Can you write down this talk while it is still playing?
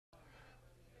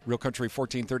Real Country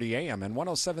 1430 AM and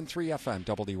 107.3 FM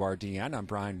WRDN. I'm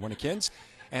Brian Winnikins.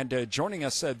 And joining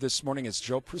us this morning is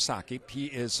Joe Prusacki. He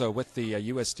is with the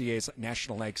USDA's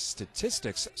National Ag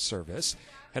Statistics Service.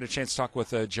 Had a chance to talk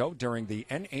with Joe during the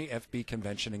NAFB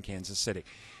convention in Kansas City.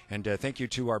 And thank you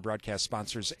to our broadcast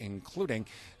sponsors, including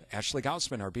Ashley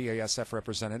Gaussman, our BASF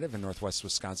representative in Northwest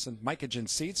Wisconsin, Mycogen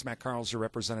Seeds, Matt Carl's your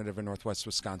representative in Northwest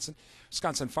Wisconsin,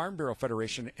 Wisconsin Farm Bureau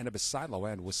Federation, Annabis Silo,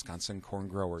 and Wisconsin Corn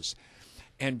Growers.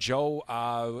 And Joe,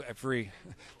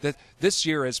 this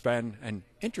year has been an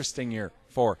interesting year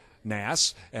for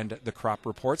NASS and the crop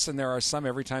reports. And there are some,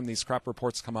 every time these crop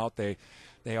reports come out, they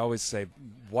always say,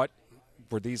 what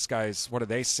were these guys, what are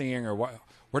they seeing, or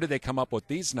where did they come up with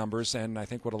these numbers? And I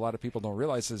think what a lot of people don't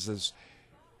realize is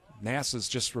NASS is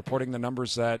just reporting the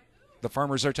numbers that the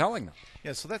farmers are telling them.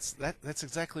 Yeah, so that's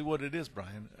exactly what it is,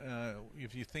 Brian.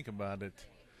 If you think about it,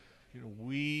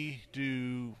 we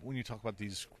do, when you talk about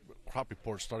these crop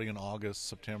reports starting in August,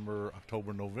 September,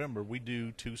 October, November, we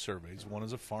do two surveys. One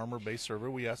is a farmer-based survey.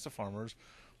 We ask the farmers,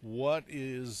 what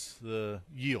is the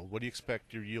yield? What do you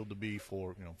expect your yield to be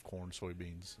for, corn,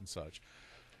 soybeans, and such?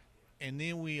 And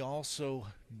then we also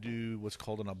do what's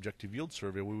called an objective yield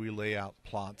survey, where we lay out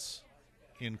plots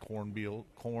in corn,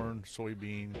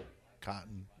 soybean,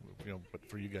 cotton, but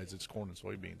for you guys it's corn and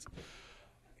soybeans.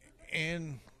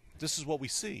 And this is what we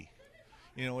see.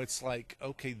 It's like,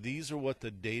 okay, these are what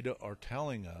the data are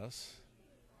telling us.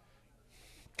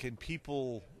 Can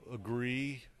people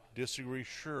agree, disagree?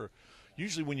 Sure.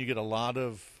 Usually when you get a lot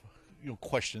of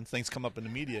questions, things come up in the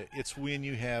media, it's when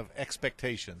you have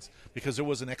expectations. Because there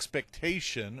was an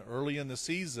expectation early in the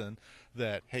season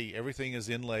that, hey, everything is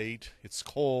in late, it's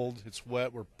cold, it's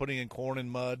wet, we're putting in corn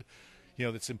and mud.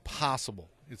 It's impossible.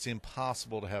 It's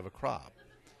impossible to have a crop.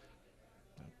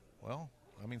 Well,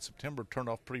 September turned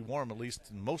off pretty warm, at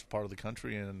least in most part of the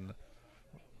country, and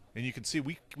you can see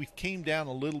we came down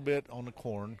a little bit on the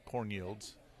corn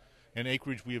yields, and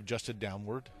acreage we adjusted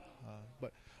downward.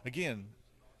 But again,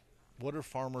 what are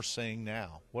farmers saying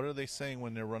now? What are they saying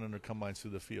when they're running their combines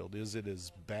through the field? Is it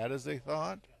as bad as they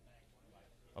thought,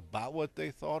 about what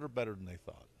they thought, or better than they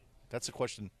thought? That's a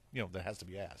question that has to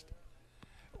be asked.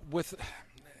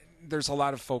 There's a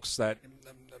lot of folks that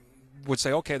would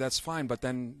say, okay, that's fine, but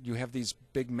then you have these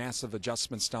big, massive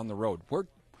adjustments down the road.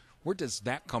 Where does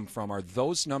that come from? Are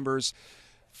those numbers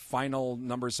final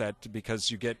numbers because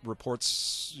you get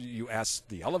reports, you ask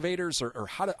the elevators, or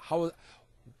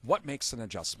what makes an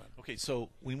adjustment? Okay, so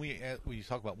when you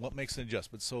talk about what makes an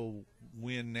adjustment, so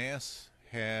when NASS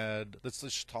had, let's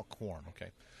just talk corn, okay?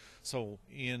 So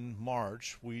in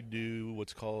March, we do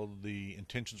what's called the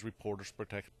intentions report or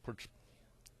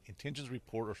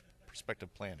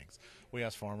prospective plantings. We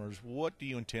ask farmers, what do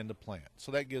you intend to plant? So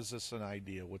that gives us an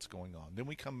idea what's going on. Then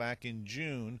we come back in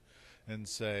June and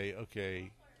say,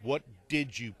 okay, what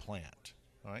did you plant?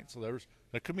 All right, so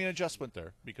there could be an adjustment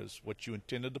there, because what you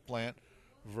intended to plant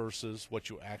versus what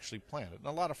you actually planted. And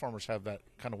a lot of farmers have that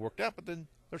kind of worked out, but then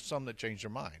there's some that change their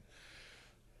mind.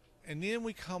 And then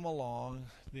we come along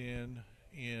then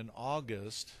in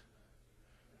August.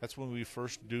 That's when we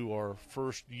first do our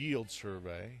first yield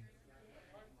survey.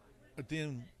 But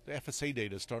then the FSA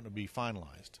data is starting to be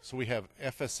finalized. So we have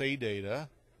FSA data,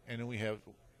 and then we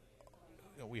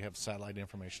have satellite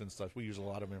information and stuff. We use a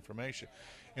lot of information.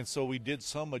 And so we did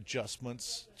some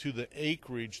adjustments to the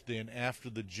acreage then after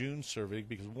the June survey,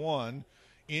 because one,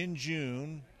 in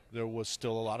June, there was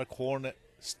still a lot of corn that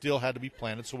still had to be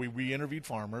planted, so we re-interviewed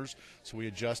farmers, so we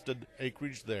adjusted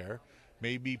acreage there.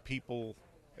 Maybe people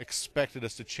expected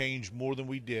us to change more than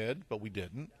we did, but we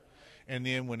didn't. And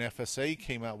then when FSA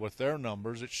came out with their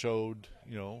numbers, it showed,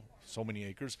 so many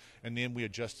acres. And then we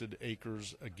adjusted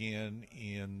acres again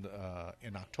in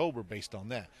October based on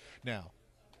that. Now,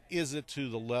 is it to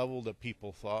the level that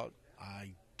people thought?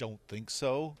 I don't think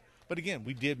so. But again,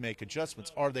 we did make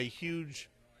adjustments. Are they huge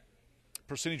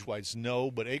percentage-wise?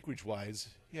 No, but acreage-wise,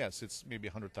 yes, it's maybe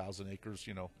 100,000 acres.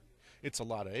 It's a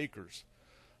lot of acres.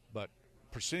 But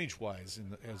percentage-wise,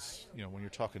 when you're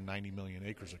talking 90 million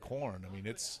acres of corn,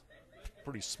 it's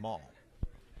pretty small.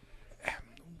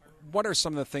 What are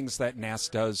some of the things that NASS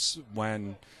does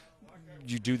when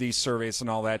you do these surveys and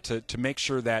all that to make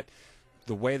sure that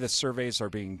the way the surveys are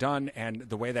being done and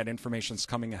the way that information is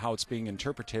coming and how it's being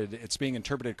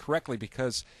interpreted correctly?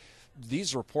 Because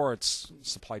these reports,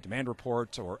 supply-demand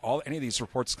report, or any of these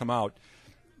reports come out,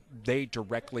 they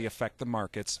directly affect the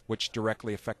markets, which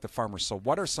directly affect the farmers. So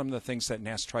what are some of the things that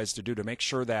NASS tries to do to make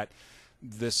sure that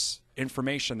this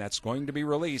information that's going to be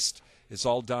released is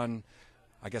all done,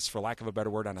 I guess for lack of a better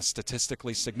word, on a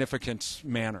statistically significant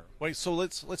manner? Wait, so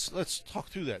let's talk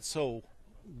through that. So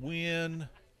when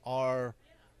our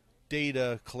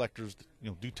data collectors,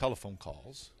 do telephone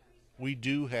calls. We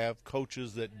do have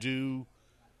coaches that do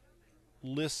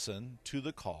listen to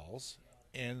the calls,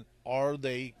 and are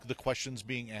the questions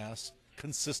being asked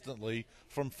consistently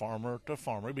from farmer to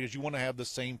farmer, because you want to have the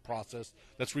same process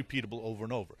that's repeatable over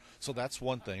and over. So that's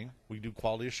one thing. We do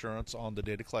quality assurance on the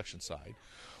data collection side.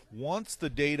 Once the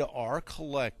data are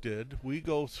collected, we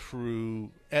go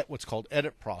through what's called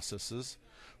edit processes,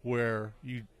 where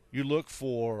you look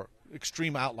for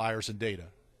extreme outliers in data.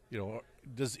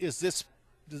 Does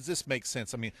this make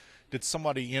sense? I mean, did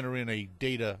somebody enter in a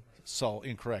data cell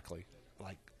incorrectly?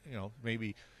 Like,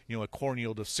 maybe a corn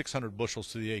yield of 600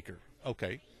 bushels to the acre.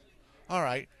 Okay, all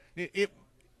right.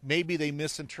 Maybe they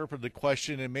misinterpreted the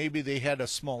question, and maybe they had a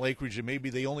small acreage, and maybe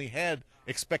they only had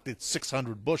expected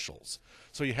 600 bushels.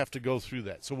 So you have to go through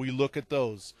that. So we look at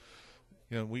those.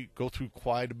 We go through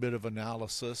quite a bit of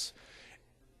analysis.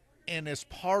 And as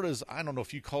part as, I don't know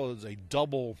if you call it a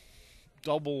double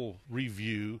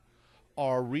review,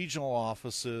 our regional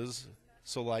offices,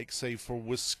 so like say for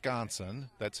Wisconsin,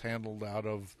 that's handled out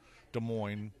of Des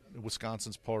Moines.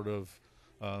 Wisconsin's part of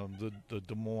the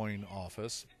Des Moines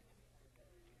office.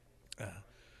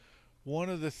 One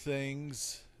of the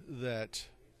things that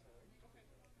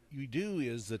you do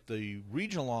is that the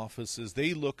regional offices,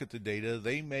 they look at the data,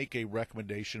 they make a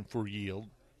recommendation for yield,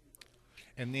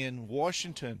 and then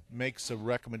Washington makes a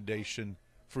recommendation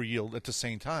for yield at the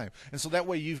same time. And so that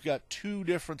way you've got two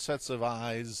different sets of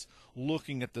eyes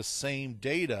looking at the same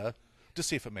data to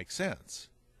see if it makes sense.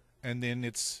 And then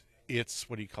it's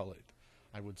what do you call it?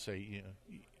 I would say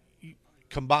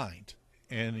combined,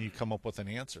 and you come up with an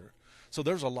answer. So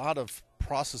there's a lot of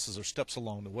processes or steps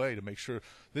along the way to make sure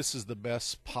this is the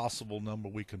best possible number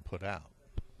we can put out.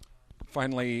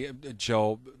 Finally,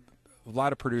 Joe, a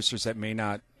lot of producers that may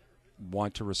not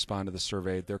want to respond to the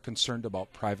survey, they're concerned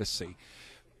about privacy.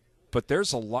 But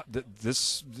there's a lot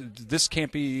this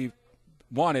can't be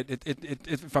one.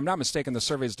 If I'm not mistaken, the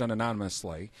survey is done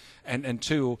anonymously, and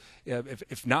two,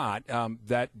 if not,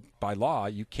 that by law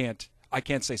I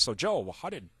can't say, so Joe, well, how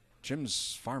did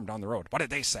Jim's farm down the road, what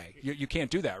did they say? You can't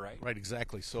do that, right? Right,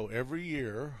 exactly. So every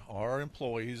year, our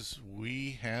employees,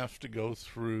 we have to go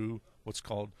through what's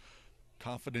called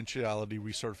confidentiality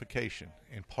recertification.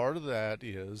 And part of that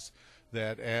is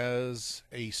that as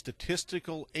a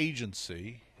statistical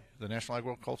agency, the National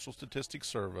Agricultural Statistics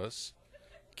Service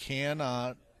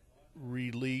cannot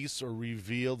release or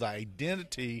reveal the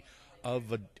identity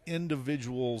of an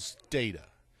individual's data.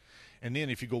 And then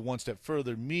if you go one step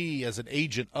further, me as an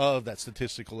agent of that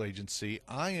statistical agency,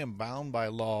 I am bound by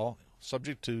law,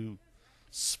 subject to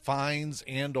fines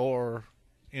and or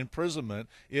imprisonment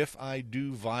if I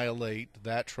do violate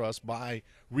that trust by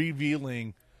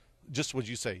revealing just what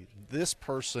you say, this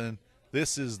person,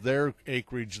 this is their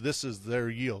acreage, this is their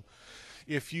yield.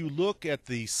 If you look at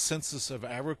the Census of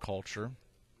Agriculture,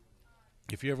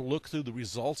 if you ever look through the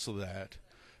results of that,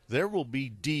 there will be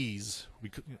D's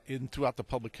throughout the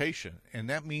publication, and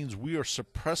that means we are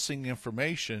suppressing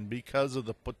information because of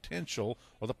the potential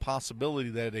or the possibility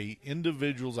that a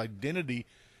individual's identity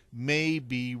may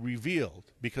be revealed.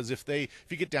 Because if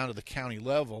you get down to the county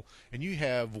level and you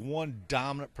have one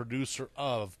dominant producer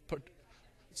of,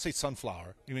 say,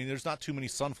 sunflower, I mean, there's not too many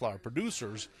sunflower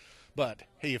producers, but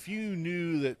hey, if you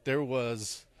knew that there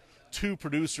was 2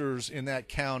 producers in that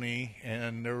county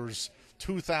and there's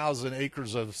 2,000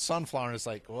 acres of sunflower, and it's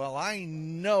like, well, I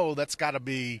know that's got to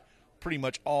be pretty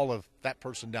much all of that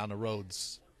person down the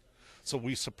roads. So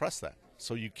we suppress that.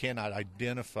 So you cannot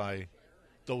identify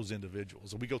those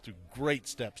individuals. And we go through great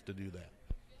steps to do that.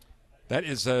 That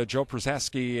is Joe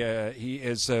Prusacki. He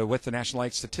is with the National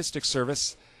Ag Statistics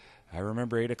Service. I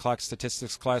remember 8 o'clock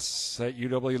statistics class at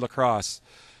UW La Crosse.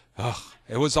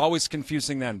 It was always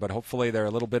confusing then, but hopefully there are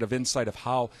a little bit of insight of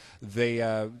how they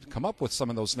come up with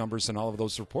some of those numbers and all of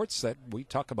those reports that we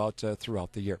talk about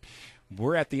throughout the year.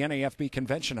 We're at the NAFB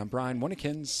convention. I'm Brian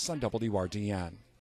Winnekins on WRDN.